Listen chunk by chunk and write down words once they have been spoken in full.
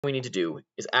we need to do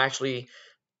is actually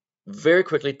very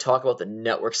quickly talk about the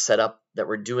network setup that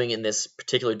we're doing in this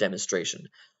particular demonstration.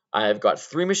 I've got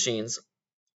 3 machines.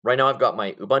 Right now I've got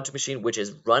my Ubuntu machine, which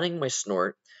is running my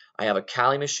Snort. I have a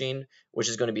Kali machine, which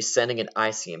is going to be sending an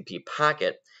ICMP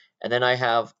packet. And then I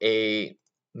have a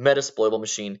Metasploitable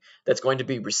machine that's going to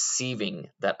be receiving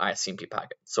that ICMP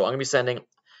packet. So I'm going to be sending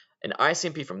an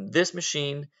ICMP from this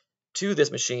machine to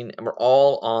this machine, and we're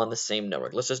all on the same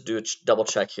network. Let's just do a double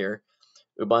check here.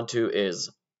 Ubuntu is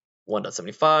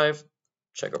 1.75.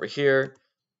 Check over here.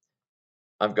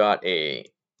 I've got a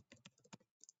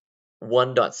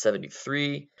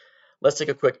 1.73. Let's take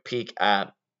a quick peek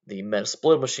at the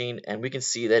Metasploitable machine, and we can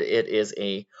see that it is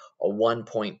a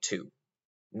 1.2.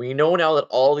 We know now that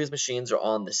all these machines are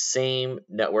on the same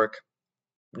network.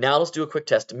 Now let's do a quick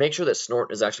test to make sure that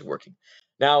Snort is actually working.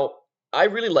 Now, I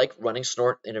really like running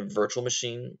Snort in a virtual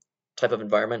machine type of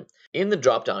environment. In the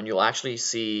dropdown, you'll actually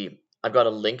see I've got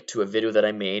a link to a video that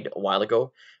I made a while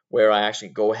ago where I actually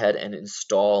go ahead and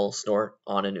install Snort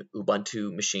on an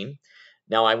Ubuntu machine.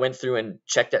 Now I went through and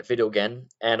checked that video again,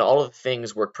 and all of the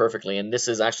things work perfectly. And this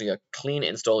is actually a clean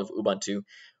install of Ubuntu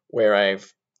where I've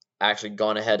actually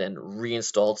gone ahead and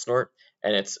reinstalled Snort,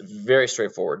 and it's very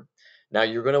straightforward. Now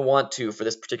you're going to want to, for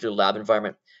this particular lab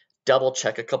environment, double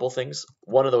check a couple things.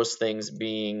 One of those things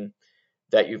being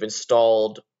that you've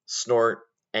installed Snort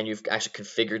and you've actually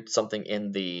configured something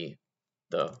in the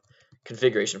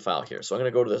configuration file here. So I'm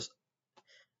going to go to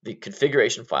the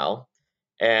configuration file,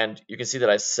 and you can see that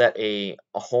I set a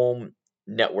home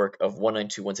network of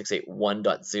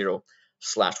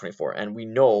 192.168.1.0/24, and we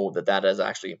know that that is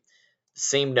actually the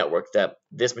same network that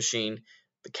this machine,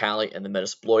 the Kali, and the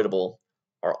Metasploitable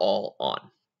are all on.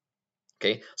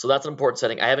 Okay, so that's an important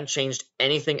setting. I haven't changed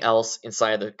anything else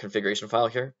inside the configuration file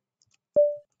here.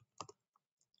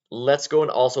 Let's go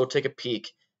and also take a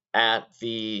peek at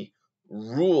the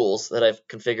rules that I've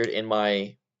configured in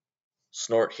my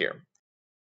Snort here.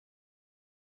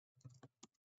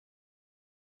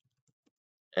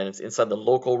 And it's inside the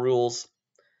local rules.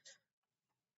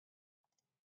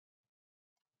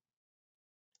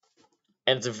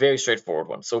 And it's a very straightforward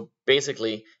one. So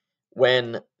basically,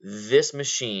 when this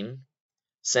machine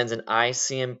sends an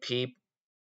ICMP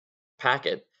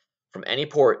packet from any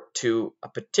port to a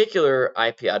particular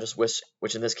IP address,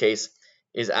 which in this case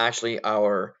is actually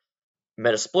our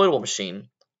Metasploitable machine,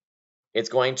 it's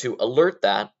going to alert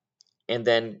that and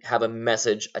then have a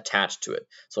message attached to it.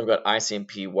 So I've got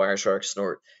ICMP, Wireshark,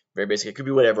 Snort, very basic. It could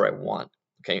be whatever I want.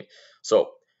 Okay,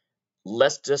 so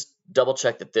let's just double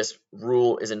check that this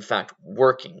rule is in fact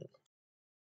working.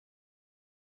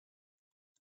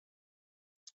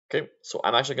 Okay, so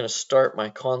I'm actually going to start my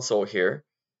console here,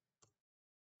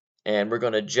 and we're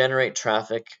going to generate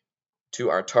traffic to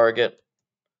our target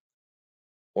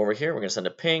over here. We're going to send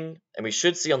a ping, and we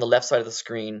should see on the left side of the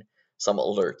screen some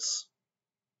alerts.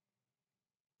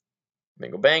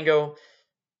 Bingo bango,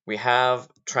 we have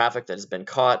traffic that has been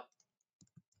caught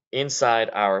inside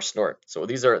our Snort. So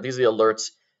these are the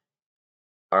alerts.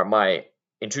 Are my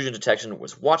intrusion detection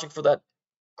was watching for that.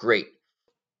 Great.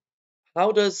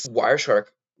 How does Wireshark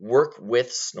work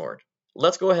with Snort?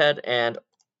 Let's go ahead and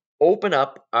open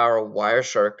up our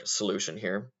Wireshark solution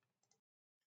here.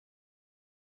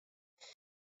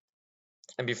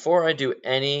 And before I do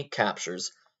any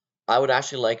captures, I would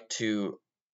actually like to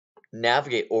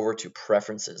navigate over to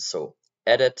preferences. So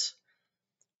edit,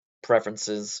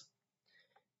 preferences,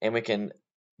 and we can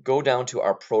go down to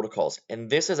our protocols. And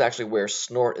this is actually where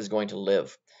Snort is going to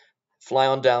live. Fly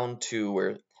on down to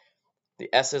where the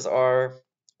S's are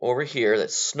over here.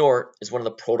 That Snort is one of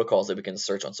the protocols that we can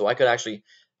search on. So I could actually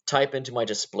type into my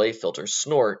display filter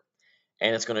Snort,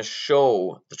 and it's going to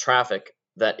show the traffic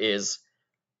that is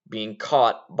being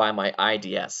caught by my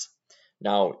IDS.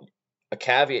 Now, a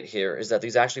caveat here is that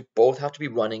these actually both have to be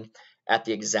running at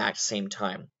the exact same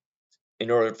time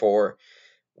in order for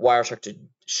Wireshark to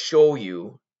show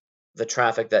you the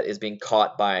traffic that is being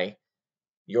caught by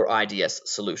your IDS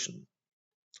solution.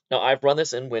 Now, I've run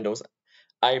this in Windows.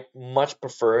 I much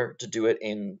prefer to do it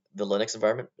in the Linux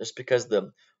environment just because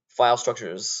the file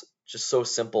structure is just so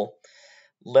simple.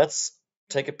 Let's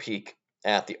take a peek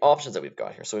at the options that we've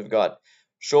got here. So we've got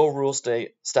show rule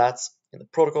stats in the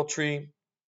protocol tree,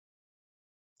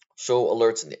 show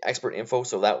alerts in the expert info.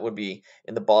 So that would be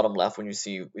in the bottom left when you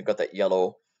see we've got that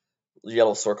yellow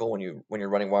circle when you're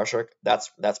running Wireshark.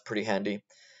 That's pretty handy.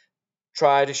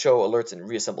 Try to show alerts in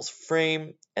reassembles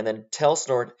frame, and then tell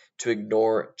Snort to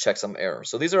ignore checksum error.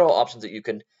 So these are all options that you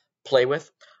can play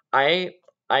with. I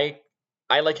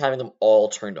like having them all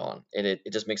turned on, and it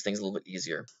just makes things a little bit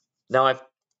easier. Now I've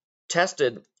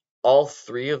tested all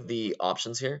 3 of the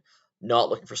options here, not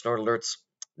looking for Snort alerts.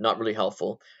 not really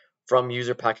helpful. From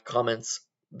user packet comments,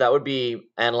 that would be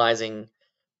analyzing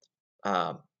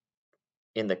uh,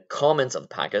 in the comments of the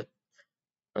packet.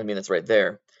 I mean, that's right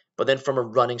there. But then from a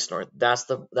running snort, that's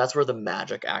where the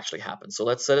magic actually happens. So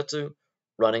let's set it to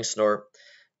running snort,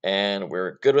 and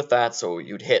we're good with that. So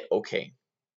you'd hit OK.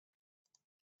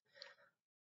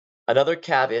 Another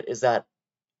caveat is that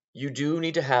you do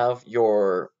need to have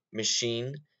your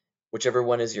machine, whichever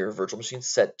one is your virtual machine,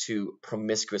 set to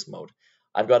promiscuous mode.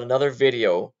 I've got another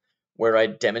video where I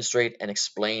demonstrate and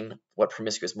explain what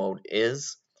promiscuous mode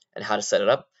is and how to set it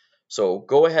up. So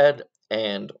go ahead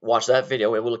and watch that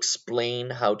video. It will explain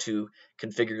how to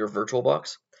configure your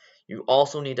VirtualBox. You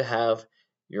also need to have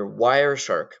your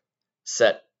Wireshark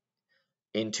set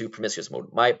into promiscuous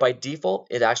mode. By default,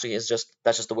 it actually is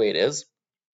that's just the way it is.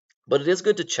 But it is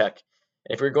good to check.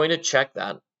 And if you're going to check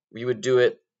that, we would do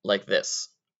it like this.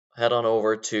 Head on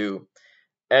over to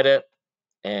Edit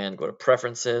and go to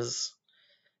Preferences.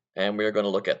 And we are going to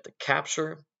look at the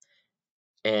capture.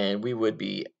 And we would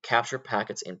be capture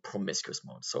packets in promiscuous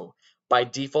mode. So by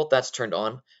default, that's turned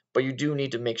on. But you do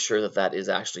need to make sure that that is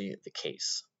actually the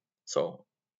case. So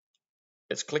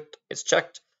it's clicked, it's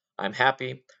checked. I'm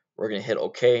happy. We're going to hit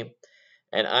OK.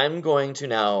 And I'm going to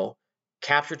now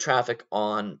capture traffic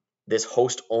on this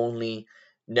host-only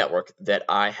network that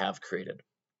I have created.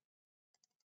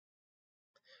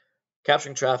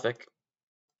 Capturing traffic,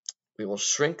 we will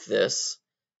shrink this,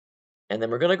 and then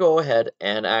we're going to go ahead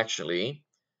and actually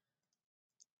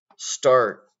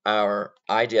start our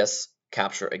IDS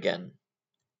capture again.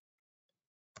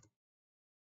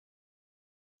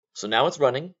 So now it's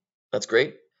running. That's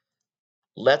great.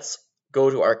 Let's go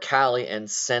to our Kali and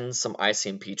send some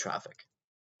ICMP traffic.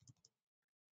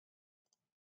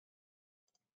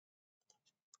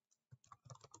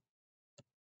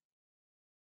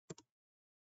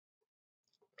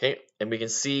 Okay, and we can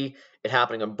see it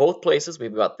happening in both places.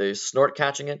 We've got the Snort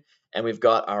catching it, and we've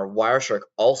got our Wireshark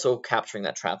also capturing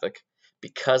that traffic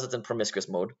because it's in promiscuous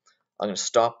mode. I'm going to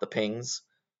stop the pings,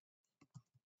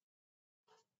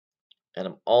 and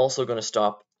I'm also going to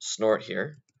stop Snort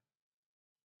here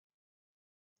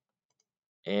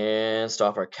and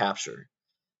stop our capture.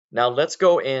 Now let's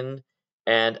go in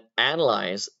and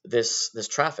analyze this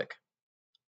traffic.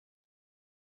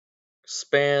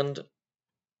 Expand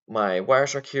my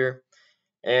Wireshark here,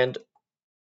 and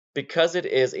because it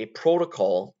is a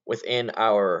protocol within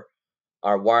our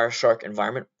Wireshark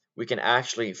environment, we can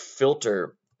actually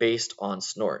filter based on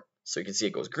Snort. So you can see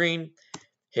it goes green,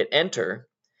 hit enter,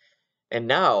 and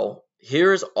now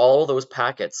here's all those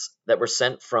packets that were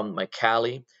sent from my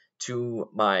Kali to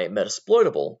my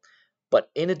Metasploitable. But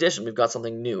in addition, we've got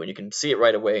something new, and you can see it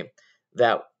right away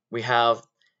that we have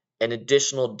an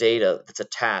additional data that's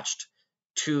attached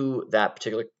to that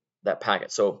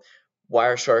packet. So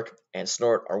Wireshark and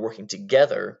Snort are working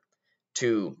together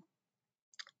to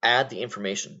add the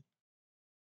information.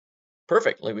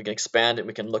 Perfect. Like we can expand it.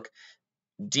 We can look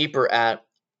deeper at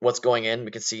what's going in.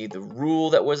 We can see the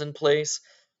rule that was in place.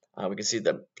 We can see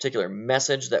the particular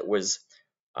message that was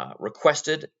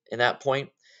requested in that point.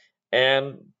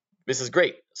 And this is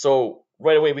great. So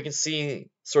right away, we can see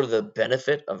sort of the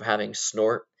benefit of having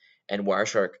Snort and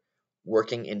Wireshark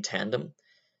working in tandem.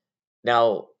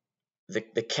 Now,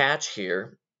 the catch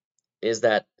here is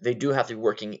that they do have to be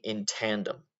working in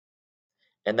tandem.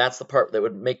 And that's the part that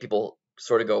would make people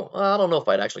sort of go, oh, I don't know if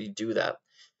I'd actually do that.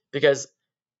 Because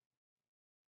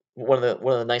one of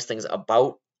the nice things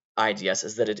about IDS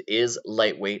is that it is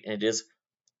lightweight and it is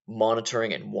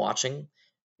monitoring and watching.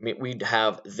 I mean, we'd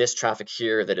have this traffic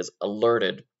here that is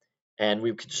alerted, and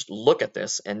we could just look at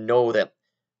this and know that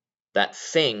that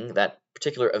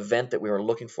particular event that we were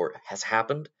looking for has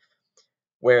happened.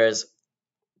 Whereas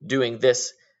doing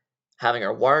this, having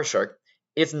our Wireshark,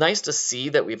 it's nice to see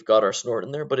that we've got our Snort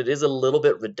in there, but it is a little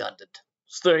bit redundant.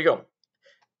 So there you go.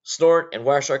 Snort and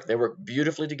Wireshark, they work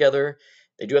beautifully together.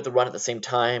 They do have to run at the same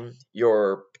time.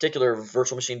 Your particular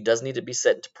virtual machine does need to be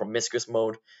set into promiscuous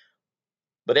mode.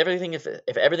 But everything, if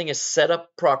everything is set up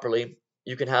properly,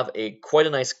 you can have quite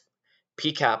a nice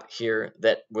PCAP here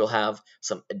that will have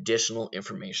some additional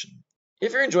information.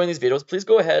 If you're enjoying these videos, please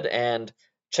go ahead and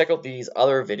check out these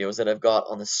other videos that I've got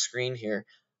on the screen here.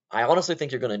 I honestly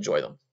think you're going to enjoy them.